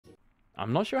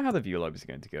I'm not sure how the view lobby is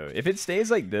going to go. If it stays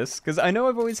like this, because I know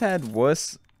I've always had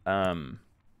worse,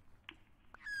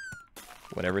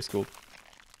 whatever it's called.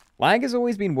 Lag has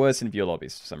always been worse in view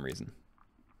lobbies for some reason.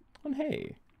 And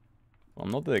hey. Well,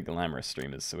 I'm not the glamorous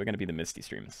streamers, so we're going to be the misty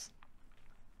streamers.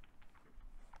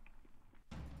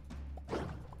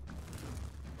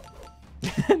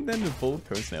 And then the full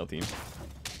co-snail team.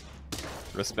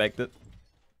 Respect it.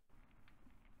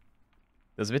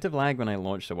 There's a bit of lag when I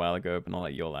launched a while ago, but not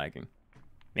like you're lagging.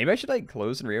 Maybe I should like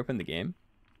close and reopen the game.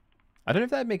 I don't know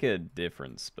if that'd make a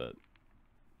difference, but...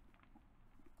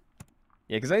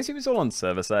 Yeah, because I assume it's all on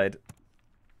server side.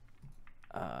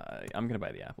 I'm gonna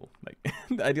buy the apple. Like,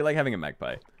 I do like having a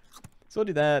magpie. So I'll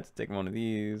do that, take one of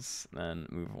these, and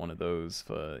move one of those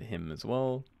for him as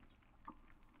well.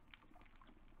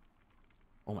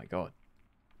 Oh my god.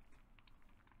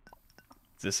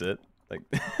 Is this it? Like,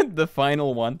 the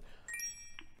final one?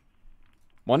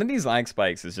 One of these lag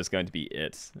spikes is just going to be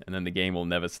it, and then the game will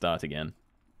never start again.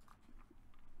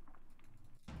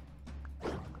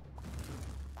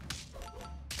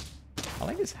 I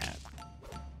like this hat.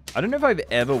 I don't know if I've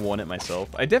ever worn it myself.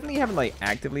 I definitely haven't, like,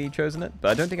 actively chosen it,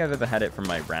 but I don't think I've ever had it from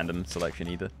my random selection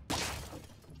either.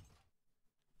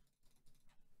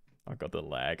 Oh god, the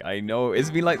lag. I know, it's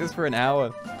been like this for an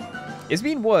hour. It's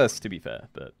been worse, to be fair,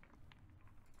 but...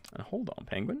 hold on,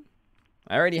 penguin?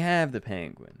 I already have the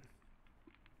penguin.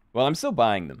 Well, I'm still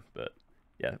buying them, but...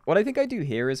 yeah, what I think I do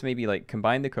here is maybe, like,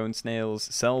 combine the cone snails,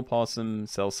 sell possum,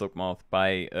 sell silk moth,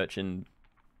 buy urchin...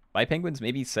 buy penguins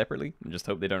maybe separately, and just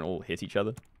hope they don't all hit each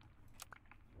other.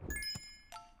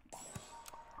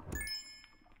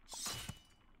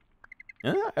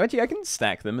 Actually, I can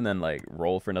stack them and then, like,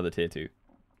 roll for another tier 2.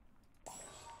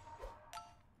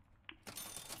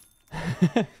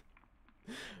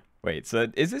 Wait, so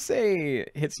is this a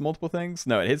hits multiple things?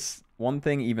 No, it hits one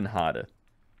thing even harder.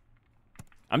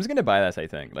 I'm just gonna buy that, I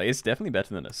think. Like, it's definitely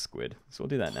better than a squid. So we'll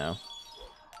do that now.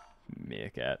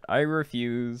 Meerkat. I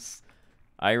refuse.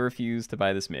 I refuse to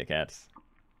buy this meerkat.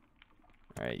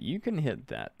 Alright, you can hit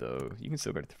that, though. You can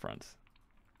still go to the front.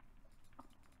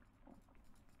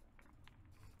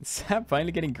 Sap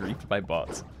finally getting griefed by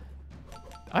bots.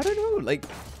 I don't know, like...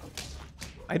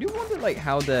 I do wonder, like,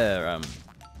 how their,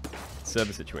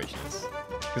 server situation is.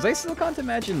 Because I still can't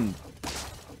imagine...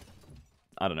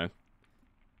 I don't know.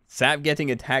 Sap getting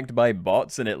attacked by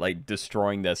bots and it, like,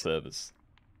 destroying their servers.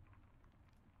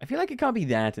 I feel like it can't be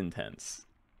that intense.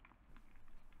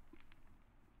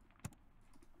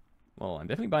 Well, I'm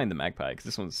definitely buying the magpie, because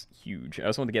this one's huge. I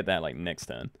just want to get that, like, next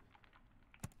turn.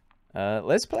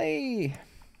 Let's play...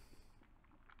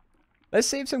 Let's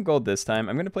save some gold this time.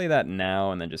 I'm going to play that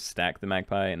now and then just stack the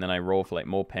magpie. And then I roll for like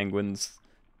more penguins.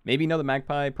 Maybe another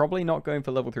magpie. Probably not going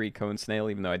for level 3 cone snail,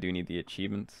 even though I do need the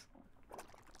achievement.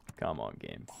 Come on,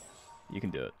 game. You can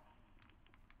do it.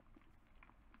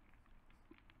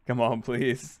 Come on,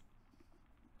 please.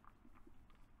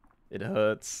 It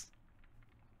hurts.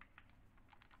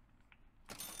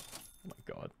 Oh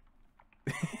my god.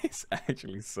 It's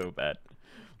actually so bad.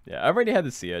 Yeah, I've already had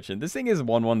the sea urchin. This thing is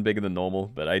 1-1 bigger than normal,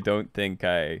 but I don't think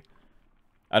I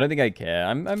care.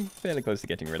 I'm fairly close to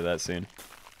getting rid of that soon.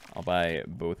 I'll buy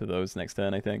both of those next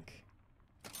turn, I think.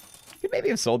 Could maybe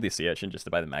have sold the sea urchin just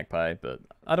to buy the magpie, but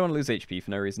I don't want to lose HP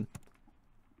for no reason.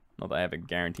 Not that I have a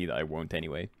guarantee that I won't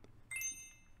anyway.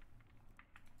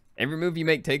 Every move you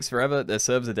make takes forever. Their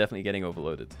servers are definitely getting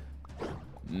overloaded.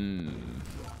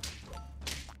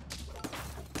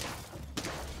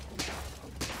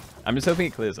 I'm just hoping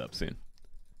it clears up soon.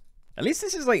 At least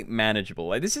this is, like, manageable.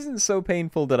 Like, this isn't so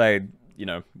painful that I, you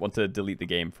know, want to delete the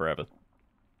game forever.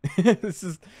 It's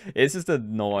just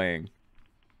annoying.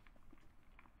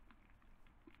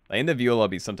 Like, in the viewer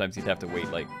lobby, sometimes you'd have to wait,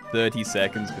 like, 30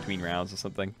 seconds between rounds or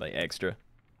something. Like, extra.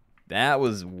 That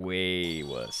was way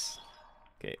worse.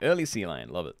 Okay, early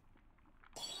Sealion. Love it.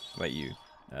 What about you?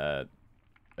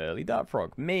 Early Dart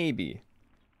Frog. Maybe.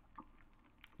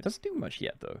 It doesn't do much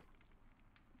yet, though.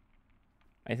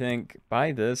 I think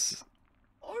buy this.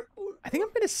 I think I'm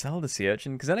going to sell the sea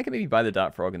urchin, because then I can maybe buy the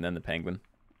dart frog and then the penguin.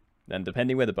 Then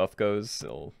depending where the buff goes,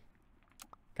 it'll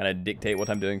kind of dictate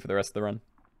what I'm doing for the rest of the run.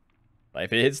 Like,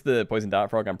 if it hits the poison dart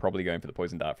frog, I'm probably going for the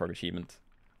poison dart frog achievement.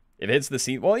 If it hits the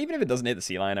sea... well, even if it doesn't hit the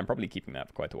sea lion, I'm probably keeping that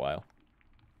for quite a while.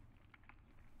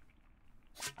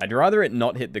 I'd rather it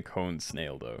not hit the cone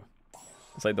snail, though.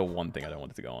 It's like the one thing I don't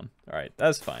want it to go on. Alright,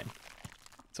 that's fine.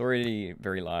 It's already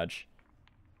very large.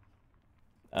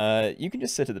 You can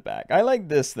just sit at the back. I like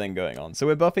this thing going on. So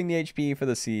we're buffing the HP for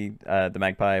the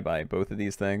magpie by both of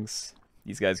these things.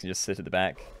 These guys can just sit at the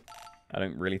back. I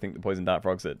don't really think the poison dart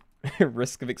frog's at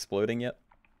risk of exploding yet.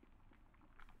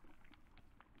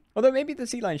 Although maybe the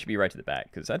sea lion should be right to the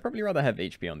back, because I'd probably rather have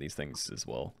HP on these things as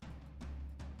well.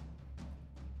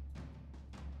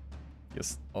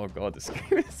 Yes. Oh god, this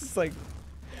game is like...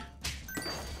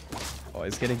 Oh,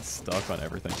 it's getting stuck on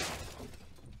everything.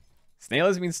 Snail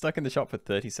has been stuck in the shop for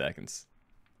 30 seconds.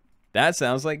 That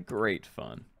sounds like great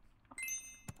fun.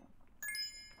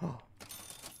 Oh,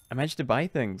 I managed to buy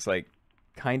things, like,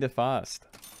 kind of fast.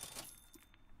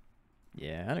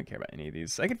 Yeah, I don't care about any of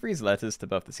these. I could freeze lettuce to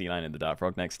buff the sea lion and the dart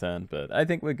frog next turn, but I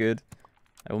think we're good.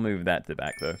 I will move that to the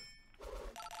back, though.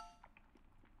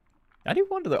 I do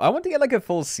wonder, though. I want to get, like, a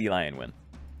full sea lion win.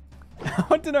 I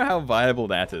want to know how viable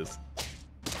that is.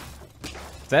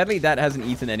 Sadly, that hasn't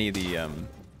eaten any of the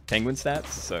penguin stats,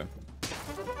 so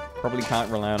probably can't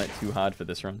rely on it too hard for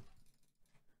this run.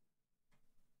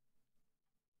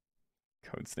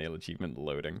 Cone snail achievement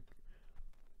loading.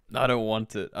 I don't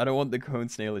want it. I don't want the cone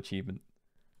snail achievement.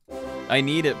 I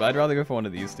need it, but I'd rather go for one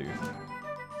of these two.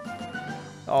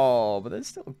 Oh, but they're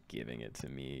still giving it to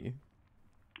me.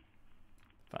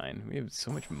 Fine. We have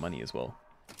so much money as well.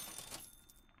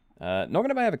 Not going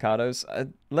to buy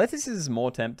avocados. Lettuce is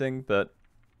more tempting, but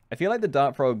I feel like the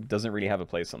dart frog doesn't really have a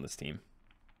place on this team.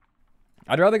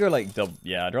 I'd rather go like double...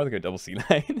 Yeah, I'd rather go double sea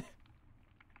lion.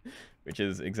 Which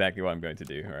is exactly what I'm going to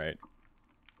do, alright.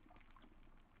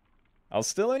 I'll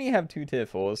still only have 2 tier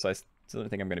 4s, so I still don't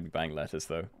think I'm going to be buying lettuce,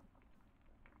 though.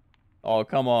 Oh,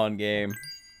 come on, game.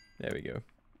 There we go.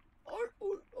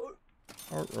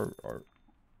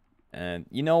 And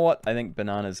you know what? I think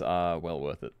bananas are well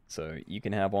worth it. So you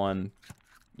can have one.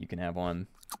 You can have one.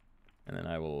 And then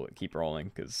I will keep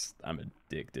rolling, because I'm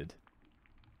addicted.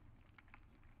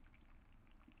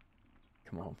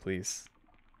 Come on, please.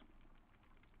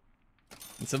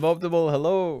 It's suboptimal.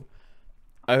 Hello.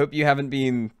 I hope you haven't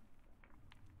been...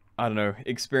 I don't know,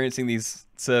 experiencing these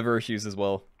server issues as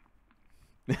well.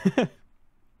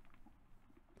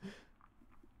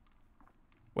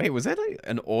 Wait, was that like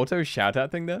an auto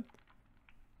shout-out thing there?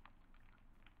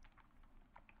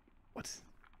 What?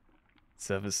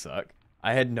 Servers suck?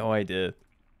 I had no idea.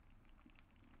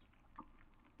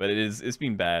 But it's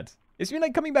been bad. It's been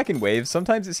like coming back in waves.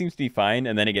 Sometimes it seems to be fine,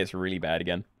 and then it gets really bad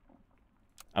again.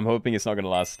 I'm hoping it's not going to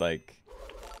last, like,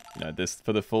 you know, this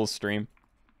for the full stream.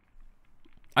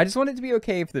 I just want it to be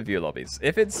okay for the view lobbies.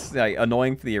 If it's like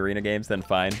annoying for the arena games, then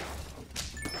fine.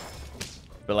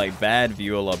 But like bad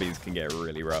viewer lobbies can get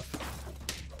really rough.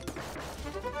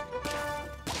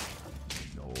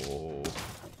 No.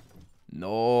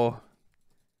 No.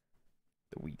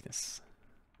 The weakness.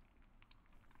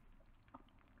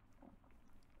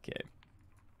 Okay.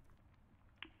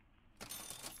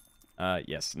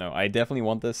 Yes. No, I definitely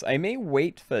want this. I may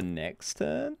wait for next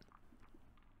turn.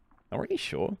 Not really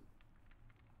sure.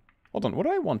 Hold on, what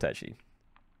do I want, actually?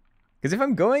 Because if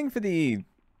I'm going for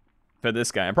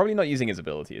this guy, I'm probably not using his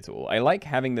ability at all. I like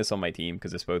having this on my team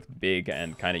because it's both big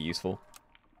and kind of useful.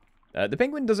 The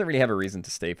penguin doesn't really have a reason to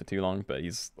stay for too long, but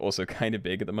he's also kind of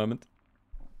big at the moment.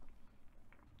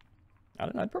 I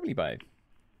don't know, I'd probably buy...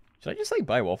 Should I just, like,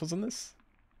 buy waffles on this?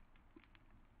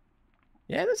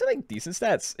 Yeah, those are, like, decent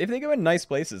stats. If they go in nice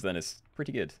places, then it's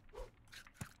pretty good.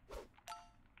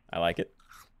 I like it.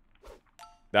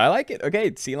 I like it.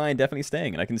 Okay, Sea Lion definitely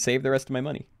staying, and I can save the rest of my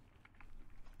money.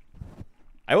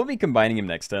 I will be combining him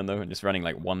next turn, though, and just running,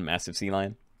 like, one massive Sea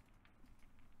Lion.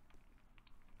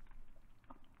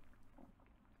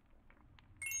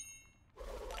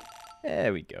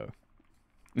 There we go.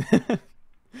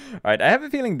 Alright, I have a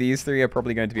feeling these three are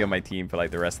probably going to be on my team for,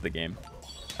 like, the rest of the game.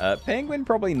 Penguin,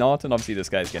 probably not, and obviously this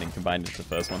guy's getting combined into the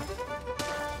first one.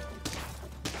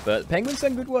 But Penguin's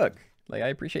done good work. Like, I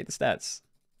appreciate the stats.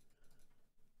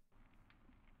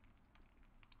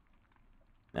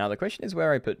 Now, the question is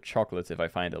where I put chocolate if I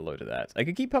find a load of that. I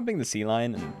could keep pumping the Sea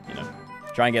Lion and, you know,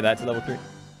 try and get that to level 3.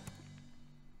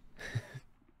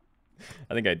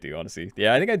 I think I do, honestly.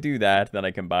 Yeah, I think I do that, then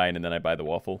I combine, and then I buy the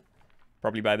waffle.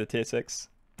 Probably buy the tier 6.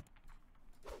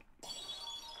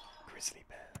 Grizzly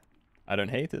bear. I don't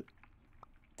hate it.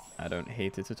 I don't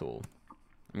hate it at all.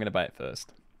 I'm going to buy it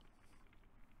first.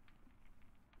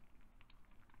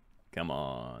 Come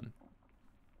on.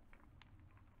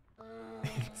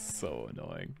 It's so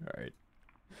annoying. Alright.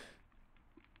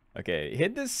 Okay,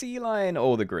 hit the Sea Lion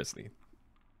or the Grizzly.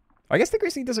 I guess the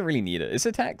Grizzly doesn't really need it. It's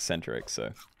attack-centric,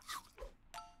 so...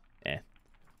 Eh.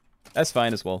 That's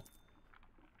fine as well.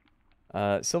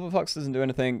 Silver Fox doesn't do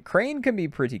anything. Crane can be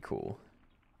pretty cool.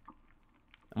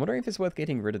 I'm wondering if it's worth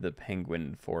getting rid of the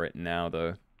Penguin for it now,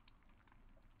 though.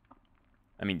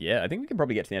 I mean, yeah, I think we can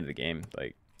probably get to the end of the game,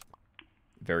 like,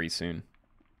 very soon.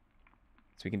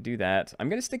 So we can do that. I'm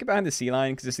going to stick it behind the Sea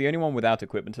Lion because it's the only one without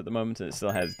equipment at the moment and it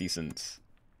still has decent...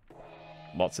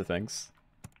 lots of things.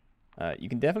 You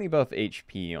can definitely buff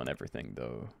HP on everything,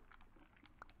 though.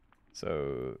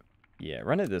 So, yeah,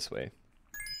 run it this way.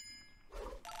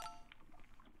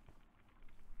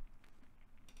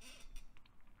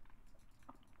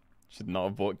 Should not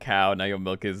have bought cow, now your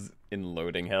milk is in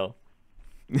loading hell.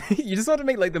 You just want to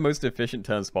make, like, the most efficient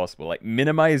turns possible. Like,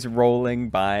 minimize rolling,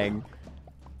 buying.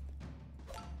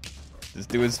 Just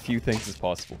do as few things as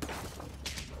possible.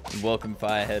 And welcome,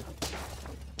 Firehead.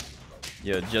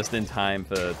 You're just in time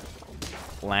for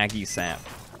laggy sap.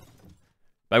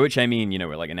 By which I mean, you know,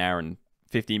 we're like an hour and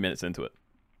 15 minutes into it.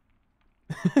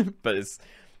 But it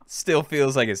still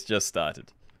feels like it's just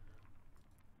started.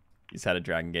 He's had a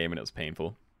dragon game and it was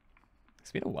painful.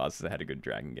 It's been a while since I had a good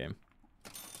dragon game.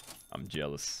 I'm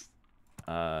jealous.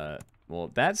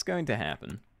 Well, that's going to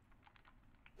happen.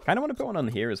 Kind of want to put one on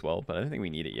here as well, but I don't think we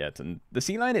need it yet. And the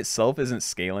Sealion itself isn't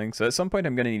scaling, so at some point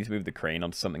I'm going to need to move the crane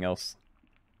onto something else.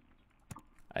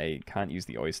 I can't use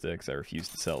the oyster because I refuse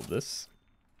to sell this.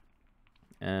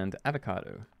 And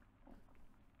avocado.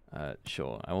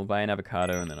 Sure, I will buy an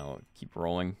avocado and then I'll keep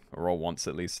rolling. Or roll once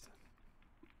at least.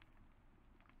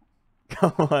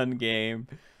 Come on, game.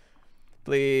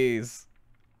 Please.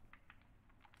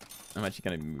 I'm actually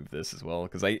going to move this as well,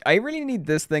 because I really need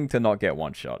this thing to not get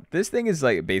one shot. This thing is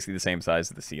like basically the same size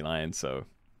as the Sealion, so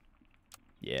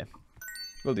yeah,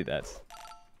 we'll do that.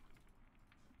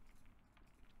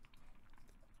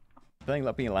 Playing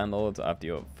Lucky Landlords after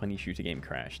your funny shooter game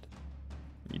crashed.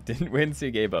 You didn't win, so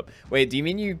you gave up. Wait, do you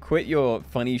mean you quit your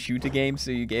funny shooter game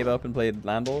so you gave up and played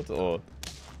Landlord? Or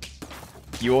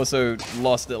you also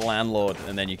lost at Landlord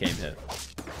and then you came here?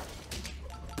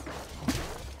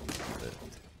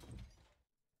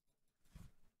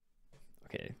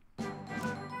 Okay.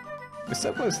 We're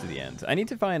so close to the end. I need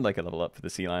to find like a level up for the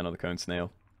Sealion or the Cone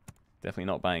Snail. Definitely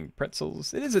not buying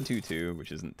pretzels. It is a 2-2,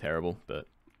 which isn't terrible, but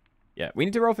yeah, we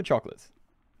need to roll for chocolate.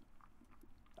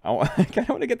 I kind of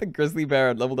want to get the grizzly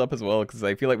bear leveled up as well, because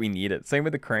I feel like we need it. Same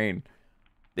with the crane.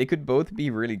 They could both be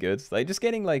really good. Like, just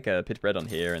getting, like, a pit bread on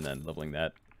here and then leveling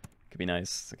that could be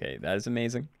nice. Okay, that is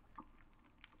amazing.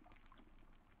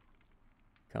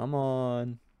 Come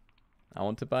on. I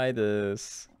want to buy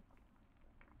this.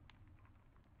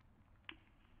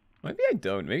 Maybe I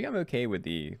don't. Maybe I'm okay with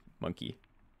the monkey.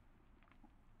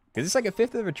 Because it's like a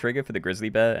fifth of a trigger for the grizzly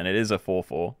bear, and it is a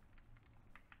 4-4.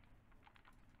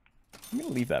 I'm going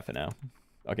to leave that for now.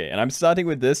 Okay, and I'm starting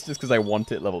with this just because I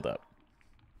want it leveled up.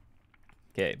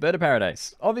 Okay, Bird of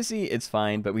Paradise. Obviously, it's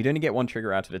fine, but we'd only get one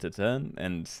trigger out of it a turn,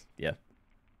 and yeah.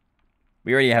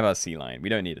 We already have our Sealion. We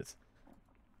don't need it.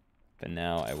 For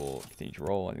now, I will continue to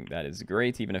roll. I think that is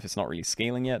great, even if it's not really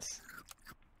scaling yet.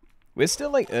 We're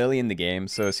still, like, early in the game,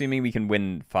 so assuming we can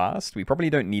win fast, we probably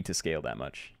don't need to scale that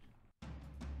much.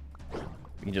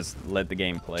 We can just let the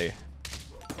game play.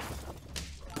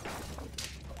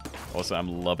 Also,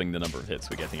 I'm loving the number of hits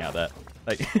we're getting out of that.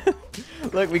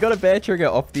 Like, look, we got a bear trigger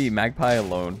off the magpie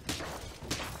alone.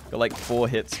 Got like 4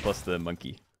 hits plus the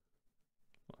monkey.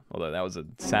 Although that was a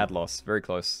sad loss. Very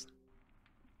close.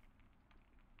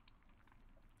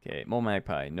 Okay, more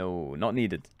magpie. No, not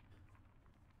needed.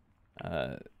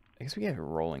 I guess we get it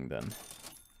rolling then.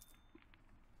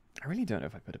 I really don't know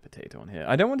if I put a potato on here.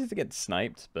 I don't want it to get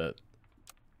sniped, but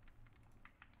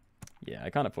yeah, I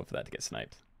can't afford for that to get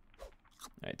sniped.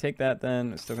 Alright, take that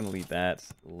then. I'm still going to leave that.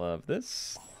 Love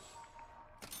this.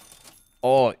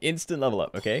 Oh, instant level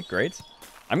up. Okay, great.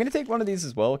 I'm going to take one of these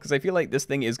as well, because I feel like this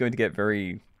thing is going to get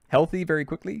very healthy very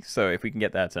quickly. So if we can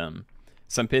get that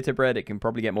some pita bread, it can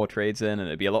probably get more trades in, and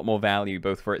it'd be a lot more value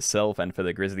both for itself and for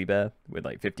the grizzly bear with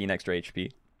like 15 extra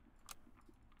HP.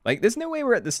 Like, there's no way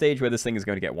we're at the stage where this thing is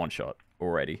going to get one shot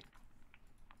already.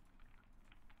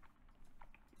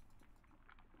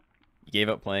 You gave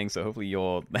up playing, so hopefully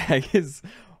your lag is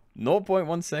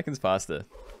 0.1 seconds faster.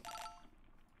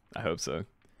 I hope so.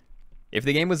 If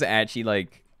the game was actually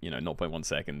like, you know, 0.1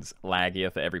 seconds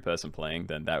laggier for every person playing,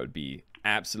 then that would be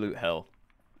absolute hell.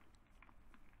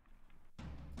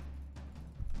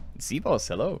 Seaboss,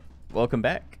 hello. Welcome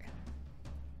back.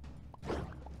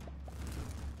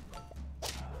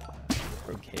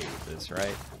 We're okay with this,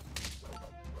 right?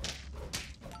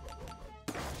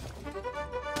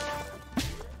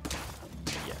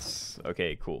 Yes.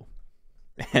 Okay, cool.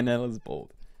 Anella's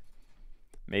bold.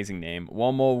 Amazing name.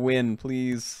 One more win,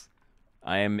 please.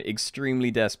 I am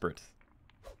extremely desperate.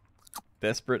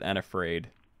 Desperate and afraid.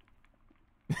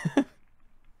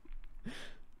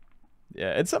 Yeah,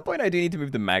 at some point I do need to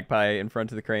move the magpie in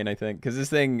front of the crane, I think. Because this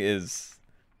thing is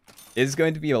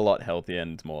going to be a lot healthier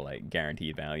and more, like,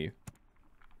 guaranteed value.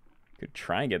 Could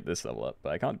try and get this level up,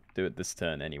 but I can't do it this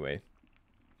turn anyway.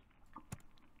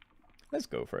 Let's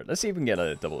go for it. Let's see if we can get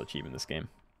a double achievement this game.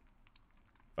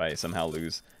 I somehow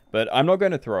lose. But I'm not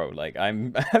going to throw. Like,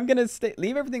 I'm going to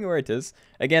leave everything where it is.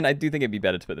 Again, I do think it'd be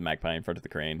better to put the magpie in front of the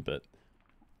crane, but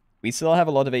we still have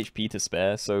a lot of HP to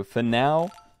spare. So for now,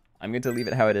 I'm going to leave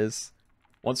it how it is.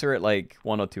 Once we're at like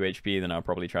 1 or 2 HP, then I'll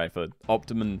probably try for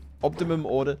optimum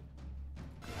order.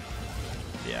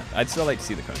 Yeah, I'd still like to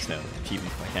see the cone snail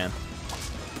achievement if I can.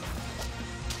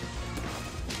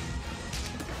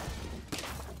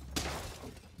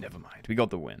 Never mind, we got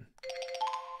the win.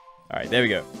 Alright, there we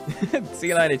go.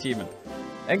 Sealion achievement.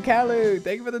 And Kalu,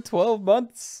 thank you for the 12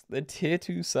 months. The tier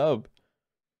 2 sub.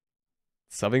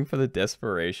 Subbing for the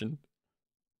desperation.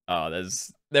 Oh,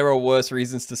 there are worse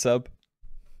reasons to sub.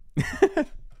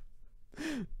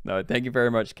 No, thank you very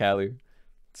much, Kalu.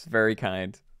 It's very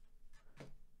kind.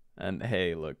 And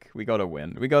hey, look, we got a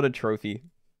win. We got a trophy.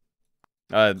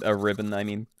 A ribbon, I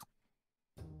mean.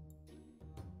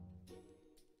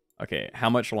 Okay, how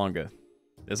much longer?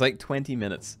 There's like 20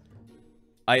 minutes.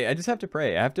 I just have to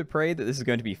pray. I have to pray that this is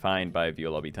going to be fine by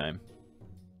viewer lobby time.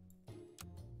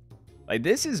 Like,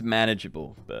 this is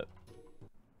manageable, but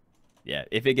yeah,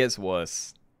 if it gets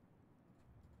worse.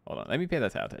 Hold on, let me pay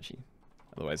that out, actually.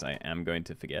 Otherwise, I am going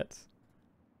to forget.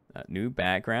 New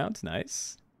background,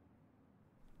 nice.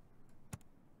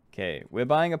 Okay, we're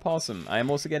buying a possum. I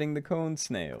am also getting the cone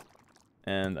snail.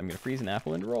 And I'm going to freeze an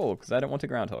apple and roll, because I don't want a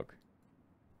groundhog.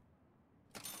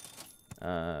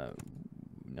 Another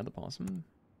possum.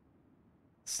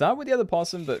 Start with the other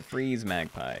possum, but freeze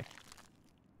magpie.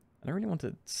 I don't really want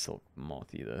a silk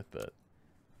moth either, but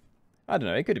I don't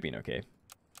know, it could have been okay.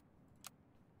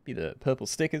 Be the purple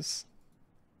stickers.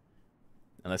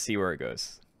 And let's see where it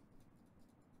goes.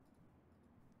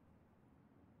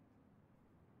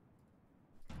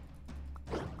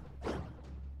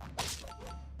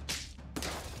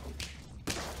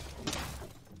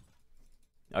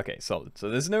 Okay, solid. So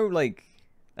there's no, like...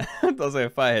 Those are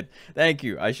fired. Thank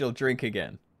you. I shall drink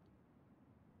again.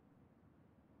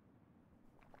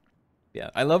 Yeah,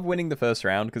 I love winning the first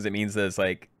round because it means there's,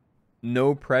 like,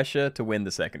 no pressure to win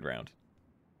the second round.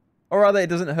 Or rather, it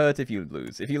doesn't hurt if you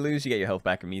lose. If you lose, you get your health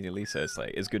back immediately, so it's,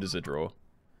 like, as good as a draw.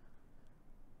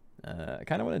 I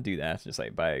kind of want to do that. Just,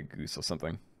 like, buy a goose or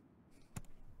something.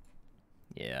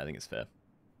 Yeah, I think it's fair.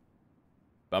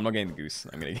 But I'm not getting the goose.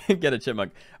 I'm going to get a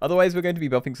chipmunk. Otherwise, we're going to be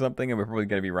buffing something, and we're probably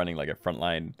going to be running, like, a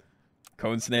frontline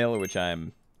cone snail, which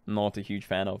I'm not a huge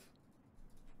fan of.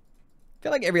 I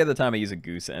feel like every other time I use a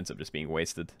goose, it ends up just being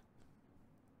wasted.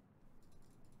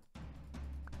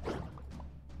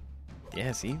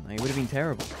 Yeah, see? Like, it would have been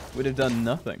terrible. Would have done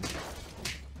nothing.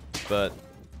 But,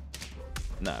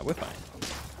 nah, we're fine.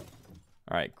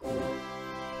 Alright, cool.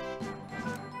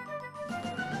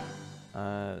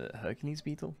 Hercules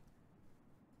beetle?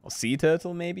 Or sea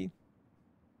turtle, maybe?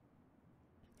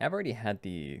 I've already had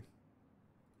the...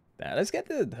 Let's get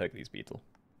the Hercules beetle.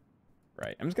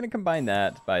 Right, I'm just going to combine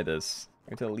that by this.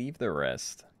 I'm going to leave the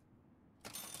rest.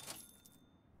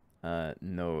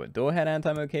 No, door head ant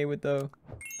I'm okay with, though.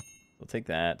 We'll take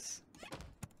that.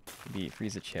 Maybe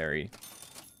freeze a cherry.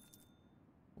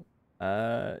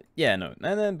 Yeah, no,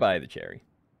 and then buy the cherry.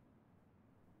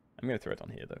 I'm going to throw it on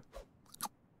here, though.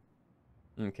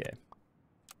 Okay.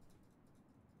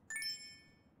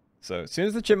 So, as soon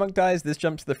as the chipmunk dies, this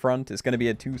jumps to the front. It's going to be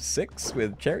a 2-6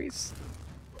 with cherries.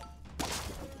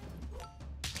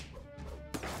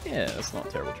 Yeah, that's not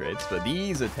terrible trades, but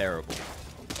these are terrible.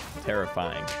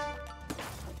 Terrifying.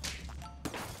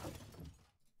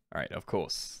 Alright, of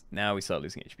course. Now we start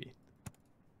losing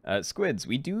HP. Squids,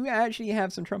 we do actually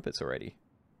have some trumpets already.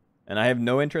 And I have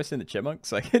no interest in the chipmunk,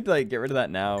 so I could like get rid of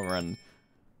that now, run.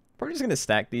 Probably just going to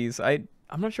stack these. I'm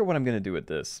not sure what I'm going to do with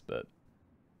this, but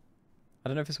I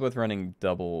don't know if it's worth running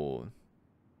double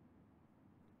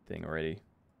thing already.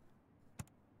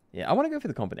 Yeah, I want to go for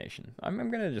the combination. I'm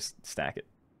going to just stack it.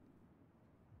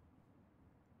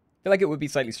 I feel like it would be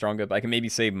slightly stronger, but I can maybe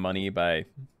save money by,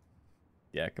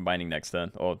 yeah, combining next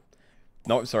turn. Or,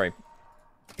 no, sorry.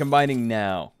 Combining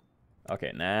now.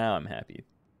 Okay, now I'm happy.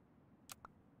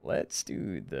 Let's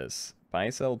do this. Buy,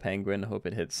 sell, penguin. Hope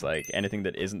it hits, like, anything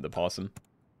that isn't the possum.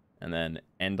 And then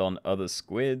end on other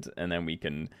squid. And then we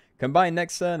can combine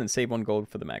next turn and save 1 gold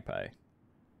for the magpie.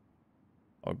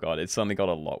 Oh god, it suddenly got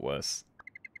a lot worse.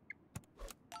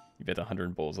 You bet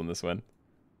 100 balls on this one.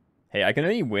 Hey, I can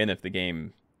only win if the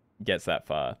game gets that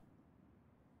far.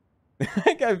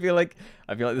 I feel like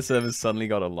the servers suddenly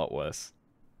got a lot worse.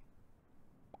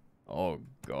 Oh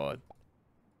god.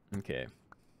 Okay.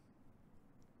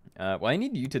 Well, I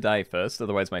need you to die first,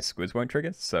 otherwise my squids won't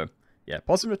trigger. So, yeah,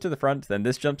 possum to the front, then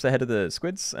this jumps ahead of the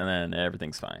squids, and then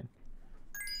everything's fine.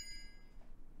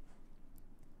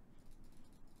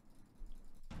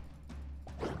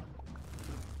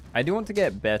 I do want to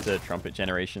get better trumpet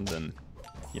generation than,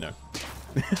 you know,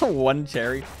 one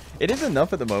cherry. It is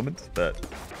enough at the moment, but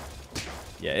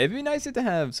yeah, it'd be nicer to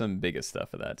have some bigger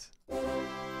stuff for that.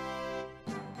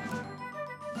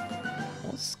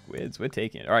 More squids, we're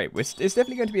taking it. All right, it's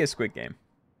definitely going to be a squid game.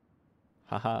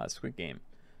 Haha, squid game.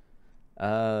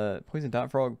 Poison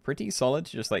dart frog, pretty solid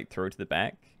to just like throw to the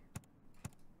back.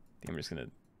 I think I'm just gonna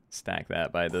stack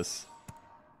that by this.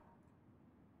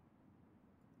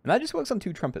 And that just works on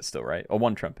 2 trumpets still, right? Or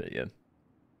 1 trumpet, yeah.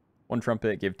 1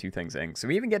 trumpet, give 2 things in. So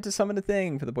we even get to summon a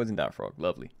thing for the poison dart frog.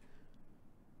 Lovely.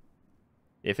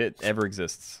 If it ever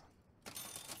exists.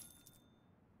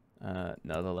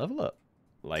 Another level up.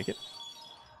 Like it.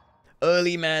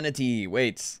 Early manatee.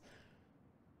 Wait.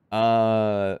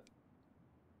 I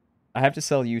have to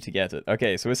sell you to get it.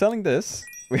 Okay, so we're selling this.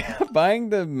 We're buying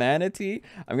the manatee.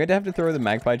 I'm going to have to throw the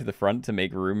magpie to the front to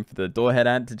make room for the doorhead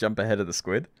ant to jump ahead of the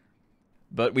squid.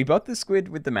 But we bought the squid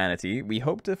with the manatee. We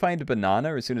hope to find a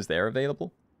banana as soon as they're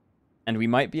available. And we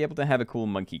might be able to have a cool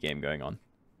monkey game going on.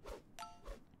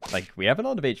 Like, we have a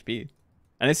lot of HP.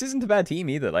 And this isn't a bad team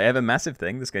either. Like, I have a massive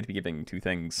thing that's going to be giving 2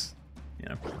 things, you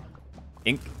know.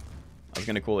 Ink. I was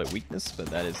going to call it weakness, but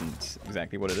that isn't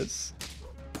exactly what it is.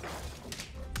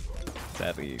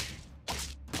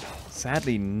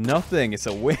 Sadly, nothing. It's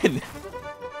a win.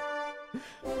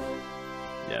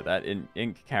 Yeah, that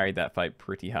Ink carried that fight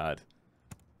pretty hard.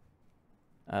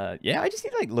 Yeah, I just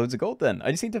need like loads of gold then.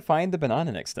 I just need to find the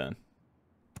banana next turn.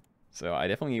 So I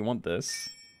definitely want this.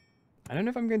 I don't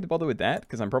know if I'm going to bother with that,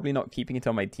 because I'm probably not keeping it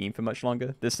on my team for much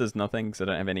longer. This does nothing, because I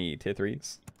don't have any tier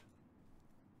 3s.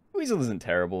 Weasel isn't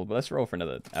terrible, but let's roll for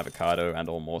another avocado and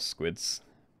or more squids.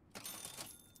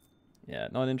 Yeah,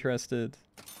 not interested.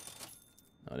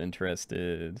 Not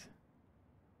interested.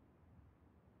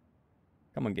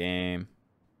 Come on, game.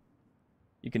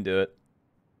 You can do it.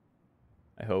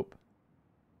 I hope.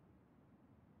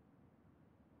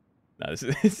 No, this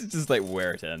is just like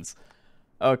where it ends.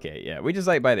 Okay, yeah, we just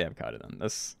like buy the avocado then.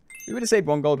 We would have saved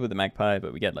 1 gold with the magpie,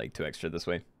 but we get like 2 extra this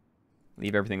way.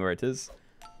 Leave everything where it is.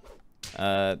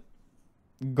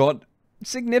 Got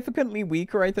significantly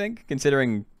weaker, I think,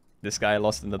 considering this guy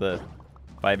lost another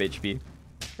 5 HP. We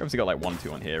obviously got like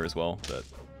 1-2 on here as well, but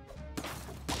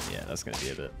yeah, that's going to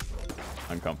be a bit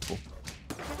uncomfortable.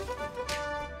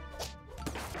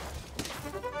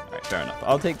 Alright, fair enough.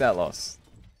 I'll take that loss.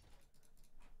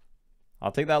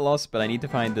 I'll take that loss, but I need to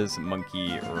find this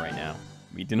monkey right now.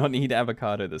 We do not need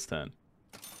avocado this turn.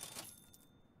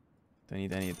 Don't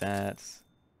need any of that.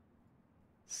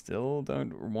 Still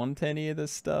don't want any of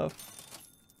this stuff.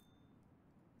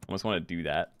 Almost want to do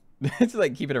that. To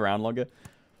like keep it around longer.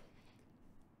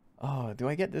 Oh, do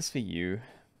I get this for you?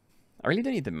 I really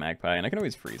don't need the magpie, and I can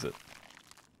always freeze it.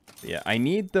 But yeah, I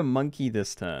need the monkey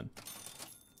this turn.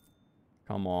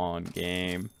 Come on,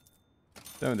 game.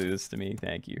 Don't do this to me,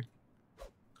 thank you.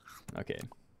 Okay.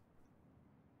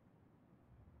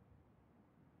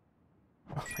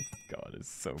 Oh my god,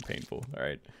 it's so painful.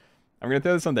 Alright. I'm gonna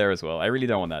throw this on there as well. I really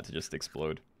don't want that to just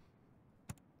explode.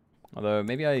 Although,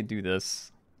 maybe I do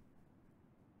this.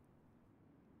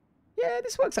 Yeah,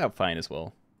 this works out fine as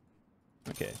well.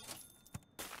 Okay.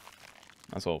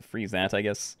 Might as well freeze that, I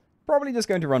guess. Probably just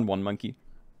going to run 1 monkey.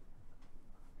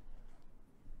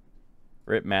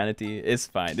 Rip manatee. It's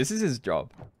fine. This is his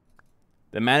job.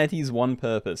 The manatee's one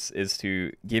purpose is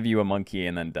to give you a monkey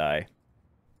and then die.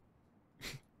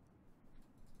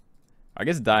 I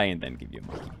guess die and then give you a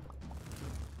monkey.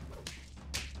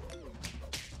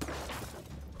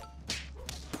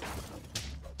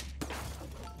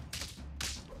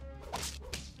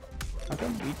 How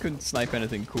come we couldn't snipe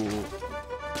anything cool?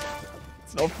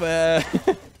 It's not fair.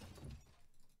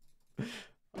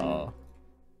 Oh.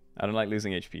 I don't like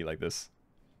losing HP like this.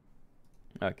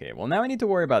 Okay, well now I need to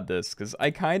worry about this, because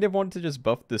I kind of want to just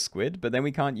buff the squid, but then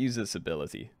we can't use its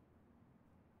ability.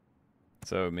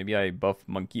 So maybe I buff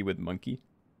monkey with monkey.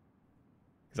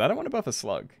 Because I don't want to buff a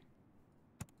slug.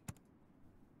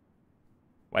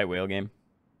 White whale game?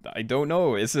 I don't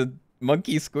know, it's a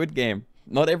monkey squid game.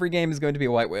 Not every game is going to be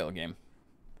a white whale game.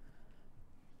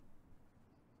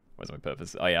 What's my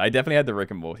purpose? Oh yeah, I definitely had the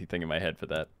Rick and Morty thing in my head for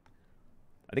that.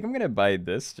 I think I'm going to buy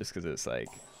this just because it's like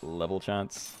level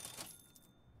chance.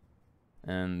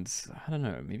 And I don't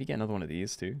know, maybe get another one of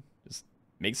these too. Just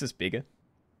makes this bigger.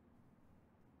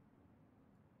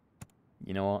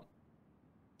 You know what?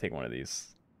 Take one of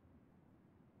these.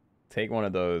 Take one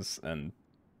of those and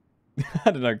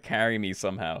I don't know, carry me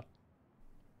somehow.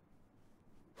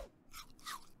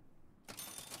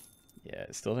 Yeah,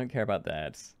 still don't care about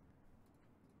that.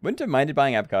 Wouldn't have minded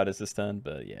buying avocados this turn,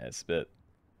 but yeah, it's a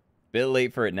bit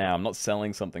late for it now. I'm not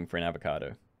selling something for an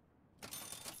avocado.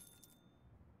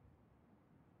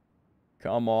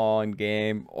 Come on,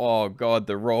 game. Oh, God,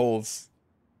 the rolls.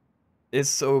 It's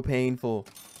so painful.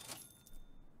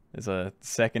 There's a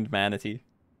second manatee.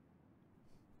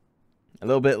 A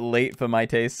little bit late for my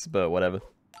tastes, but whatever.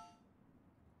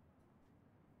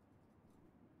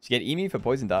 Should get Emu for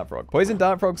Poison Dart Frog. Poison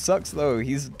Dart Frog sucks, though.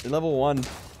 He's level 1.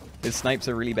 His snipes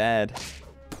are really bad.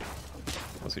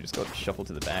 Also, we just got shuffled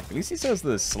to the back. At least he still has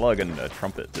the slug and a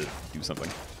trumpet to do something.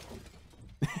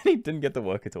 He didn't get to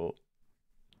work at all.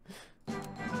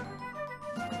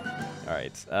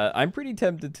 Alright, I'm pretty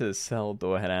tempted to sell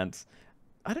Doorhead Ants.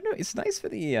 I don't know, it's nice for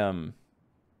the,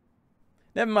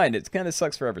 Never mind, it kind of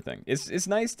sucks for everything. It's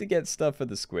nice to get stuff for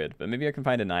the squid, but maybe I can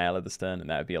find a Nyala this turn, and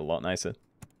that would be a lot nicer.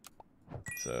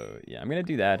 So, yeah, I'm gonna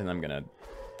do that, and I'm gonna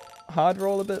hard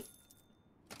roll a bit.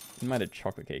 I might have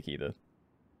chocolate cake either.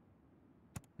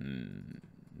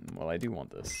 Well, I do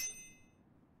want this.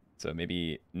 So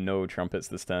maybe no trumpets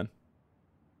this turn.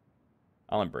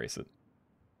 I'll embrace it.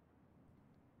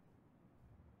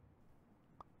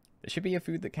 There should be a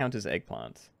food that counts as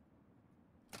eggplant.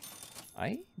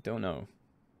 I don't know.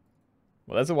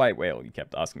 Well, there's a white whale you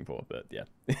kept asking for, but yeah.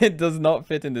 It does not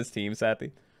fit in this team,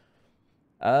 sadly.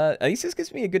 At least this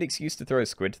gives me a good excuse to throw a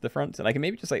squid to the front, and I can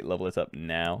maybe just, like, level it up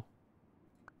now.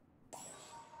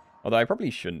 Although I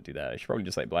probably shouldn't do that. I should probably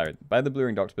just, like, buy the blue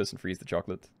ringed octopus and freeze the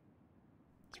chocolate.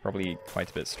 It's probably quite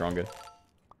a bit stronger.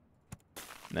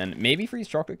 And then maybe freeze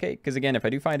chocolate cake, because again, if I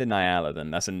do find a Nyala,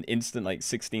 then that's an instant, like,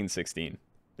 16-16.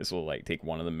 This will, like, take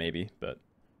one of them, maybe, but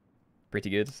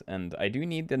pretty good. And I do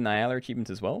need the Nyala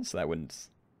achievement as well, so that wouldn't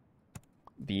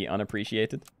be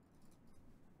unappreciated.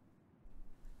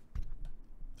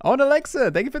 Oh, and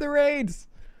Alexa, thank you for the raids!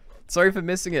 Sorry for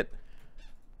missing it.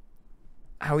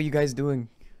 How are you guys doing?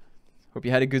 Hope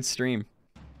you had a good stream.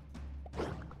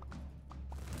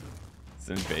 It's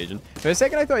an invasion. For a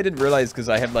second, I thought I didn't realize because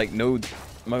I have, like, no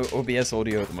OBS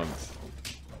audio at the moment.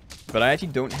 But I actually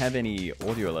don't have any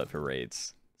audio alert for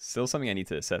raids. Still something I need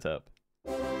to set up.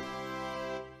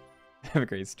 Have a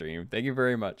great stream. Thank you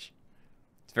very much.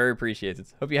 It's very appreciated.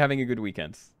 Hope you're having a good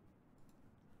weekend.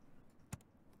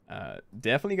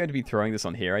 Definitely going to be throwing this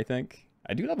on here, I think.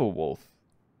 I do love a wolf.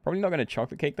 Probably not going to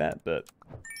chocolate cake that, but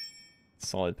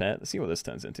solid pet. Let's see what this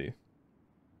turns into.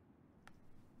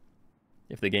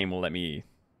 If the game will let me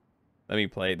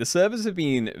play. The servers have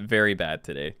been very bad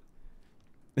today.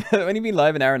 I've only been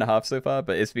live an hour and a half so far,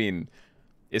 but it's been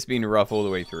rough all the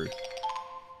way through.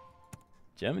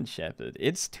 German Shepherd.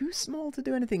 It's too small to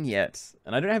do anything yet,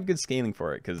 and I don't have good scaling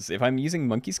for it, because if I'm using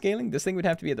monkey scaling, this thing would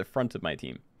have to be at the front of my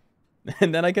team.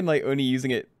 And then I can, like, only use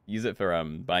it for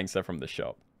buying stuff from the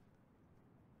shop.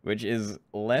 Which is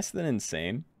less than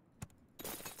insane.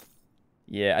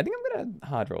 Yeah, I think I'm gonna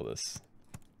hard roll this.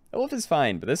 A wolf is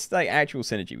fine, but there's, like, actual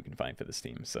synergy we can find for this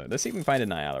team. So let's see if we can find a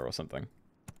Nyala or something.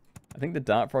 I think the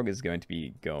Dart Frog is going to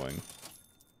be going.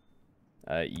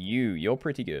 You're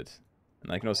pretty good.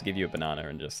 And I can also give you a banana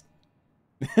and just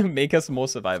make us more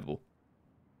survivable.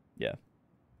 Yeah.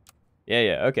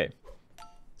 Yeah, okay.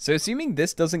 So assuming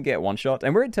this doesn't get one-shot,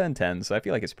 and we're at turn 10, so I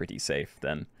feel like it's pretty safe,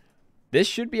 then this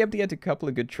should be able to get a couple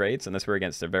of good trades, unless we're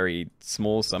against a very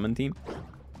small summon team.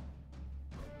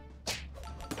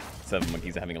 7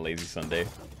 monkeys are having a lazy Sunday.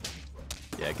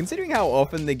 Yeah, considering how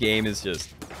often the game is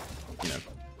just, you know,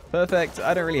 perfect,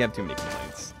 I don't really have too many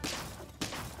complaints.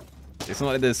 It's not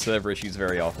like there's server issues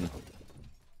very often.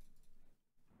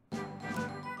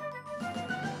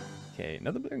 Okay,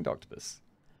 another blue-ringed octopus.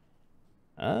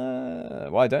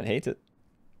 Well, I don't hate it.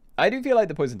 I do feel like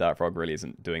the Poison Dart Frog really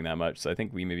isn't doing that much, so I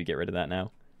think we maybe get rid of that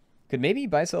now. Could maybe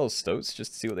buy sell stoats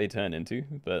just to see what they turn into,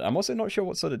 but I'm also not sure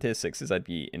what sort of tier 6s I'd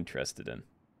be interested in.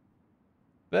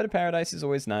 Bird of Paradise is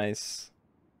always nice.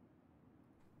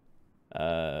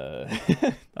 I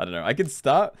don't know. I could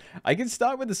start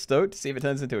with the stoat to see if it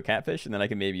turns into a catfish, and then I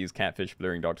can maybe use catfish,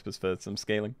 blue-ringed octopus for some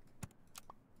scaling.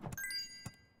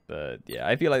 But yeah,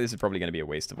 I feel like this is probably going to be a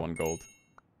waste of 1 gold.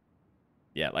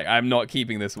 Yeah, like, I'm not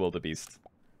keeping this wildebeest.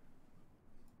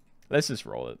 Let's just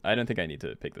roll it. I don't think I need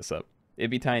to pick this up.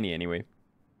 It'd be tiny anyway.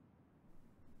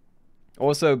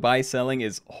 Also, buy-selling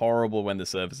is horrible when the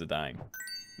servers are dying.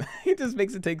 It just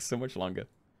makes it take so much longer.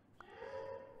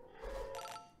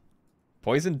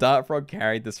 Poison Dart Frog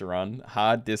carried this run.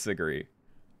 Hard disagree.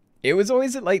 It was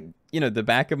always at, like, you know, the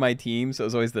back of my team, so it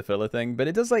was always the filler thing. But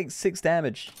it does, like, 6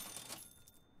 damage.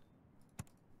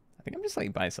 I think I'm just,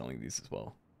 like, buy-selling these as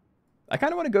well. I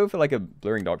kind of want to go for, like, a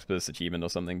blue-ringed octopus achievement or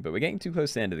something, but we're getting too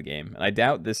close to the end of the game. And I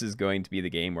doubt this is going to be the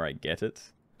game where I get it.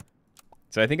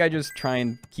 So I think I just try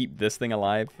and keep this thing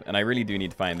alive, and I really do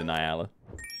need to find the Nyala.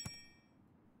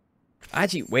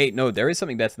 Actually, wait, no, there is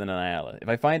something better than an Nyala. If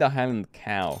I find a Highland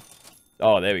cow...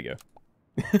 Oh, there we go.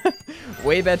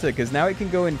 Way better, because now it can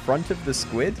go in front of the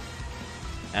squid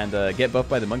and get buffed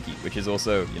by the monkey, which is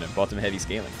also, you know, bottom heavy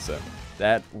scaling. So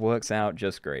that works out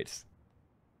just great.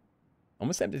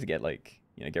 Almost tempted to get, like,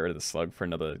 you know, get rid of the slug for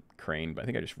another crane, but I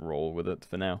think I just roll with it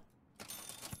for now.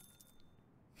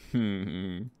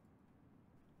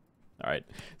 Alright.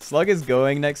 Slug is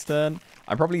going next turn.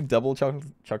 I'm probably double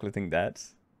chocolating that.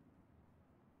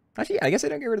 Actually, I guess I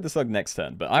don't get rid of the slug next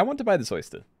turn, but I want to buy this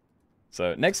oyster.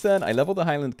 So next turn, I level the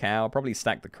Highland Cow, probably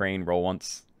stack the crane, roll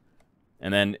once.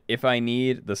 And then if I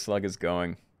need, the slug is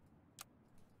going.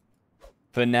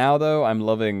 For now, though, I'm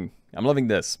loving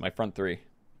this, my front three.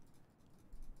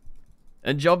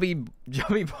 And Jobby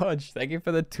Podge, thank you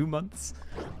for the 2 months.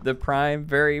 The Prime,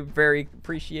 very, very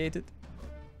appreciated.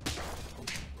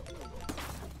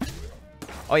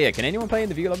 Oh yeah, can anyone play in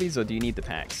the view lobbies, or do you need the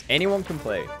packs? Anyone can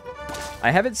play.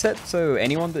 I have it set so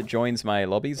anyone that joins my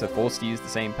lobbies are forced to use the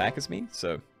same pack as me,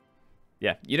 so...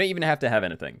 Yeah, you don't even have to have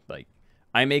anything. Like,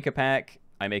 I make a pack,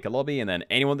 I make a lobby, and then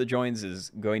anyone that joins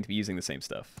is going to be using the same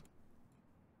stuff.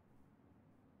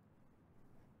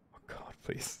 Oh god,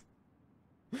 please.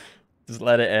 Just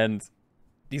let it end.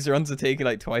 These runs are taking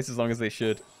like twice as long as they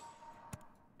should.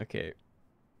 Okay.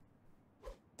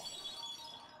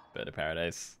 Better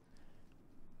Paradise.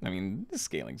 I mean, the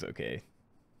scaling's okay.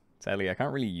 Sadly, I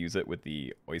can't really use it with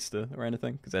the oyster or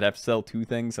anything, because I'd have to sell 2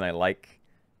 things, and I like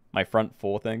my front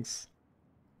 4 things.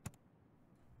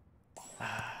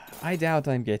 I doubt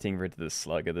I'm getting rid of the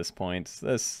slug at this point.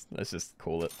 Let's just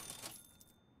call it.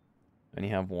 Only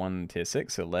have 1 tier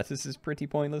 6, so lettuce is pretty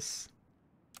pointless.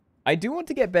 I do want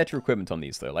to get better equipment on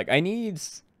these, though. Like, I need...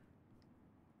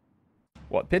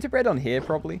 What, pita bread on here,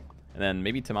 probably? And then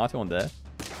maybe tomato on there?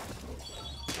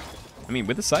 I mean,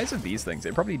 with the size of these things,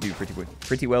 they probably do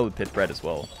pretty well with pita bread as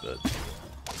well. But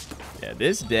yeah,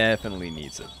 this definitely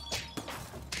needs it.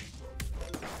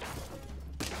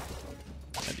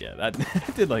 And yeah, that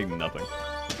did, like, nothing.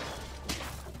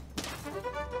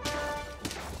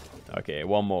 Okay,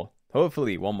 1 more.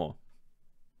 Hopefully, 1 more.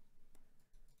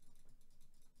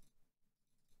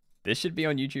 This should be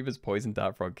on YouTube as Poison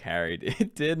Dart Frog carried.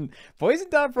 It didn't.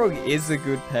 Poison Dart Frog is a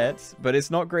good pet, but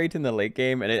it's not great in the late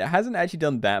game, and it hasn't actually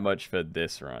done that much for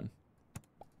this run.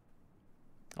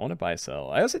 I want to buy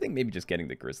sell. I also think maybe just getting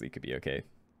the Grizzly could be okay.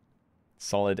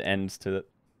 Solid end to it.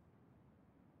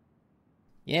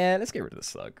 Yeah, let's get rid of the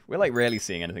slug. We're like rarely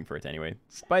seeing anything for it anyway.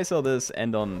 Buy sell this,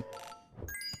 end on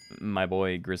my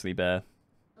boy Grizzly Bear.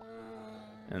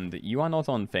 And you are not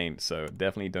on faint, so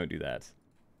definitely don't do that.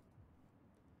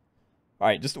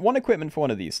 Alright, just 1 equipment for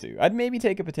one of these 2. I'd maybe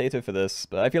take a potato for this,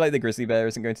 but I feel like the grizzly bear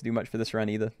isn't going to do much for this run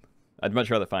either. I'd much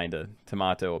rather find a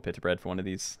tomato or pita bread for one of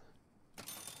these.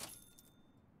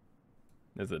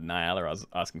 There's a Nyala I was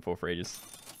asking for ages.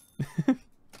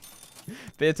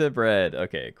 Pita bread.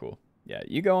 Okay, cool. Yeah,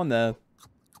 you go on there.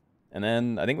 And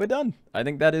then I think we're done. I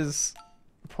think that is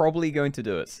probably going to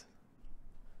do it.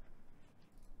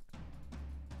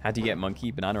 How'd you get monkey,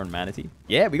 banana, and manatee?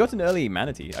 Yeah, we got an early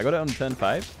manatee. I got it on turn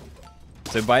 5.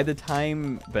 So by the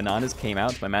time bananas came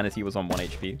out, my manatee was on 1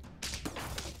 HP.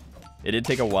 It did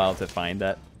take a while to find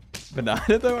that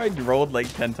banana, though. I rolled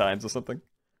like 10 times or something.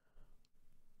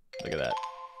 Look at that.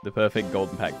 The perfect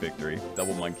golden pack victory.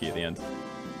 Double monkey at the end.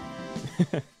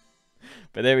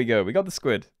 But there we go. We got the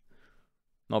squid.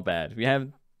 Not bad. We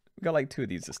got like 2 of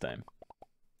these this time.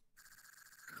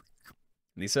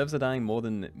 These servers are dying more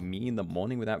than me in the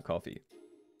morning without coffee.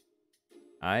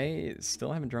 I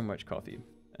still haven't drunk much coffee.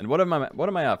 And what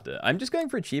am I after? I'm just going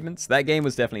for achievements. That game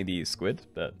was definitely the squid,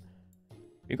 but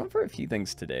we've gone for a few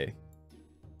things today.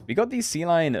 We got the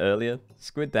Sealion earlier.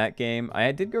 Squid that game.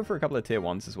 I did go for a couple of tier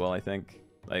 1s as well, I think.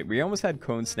 Like, we almost had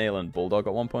Cone Snail and Bulldog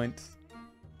at one point.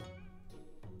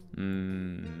 I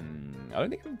don't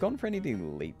think I've gone for any of the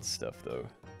late stuff, though.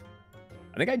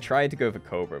 I think I tried to go for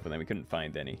Cobra, but then we couldn't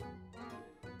find any.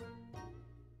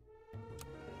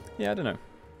 Yeah, I don't know.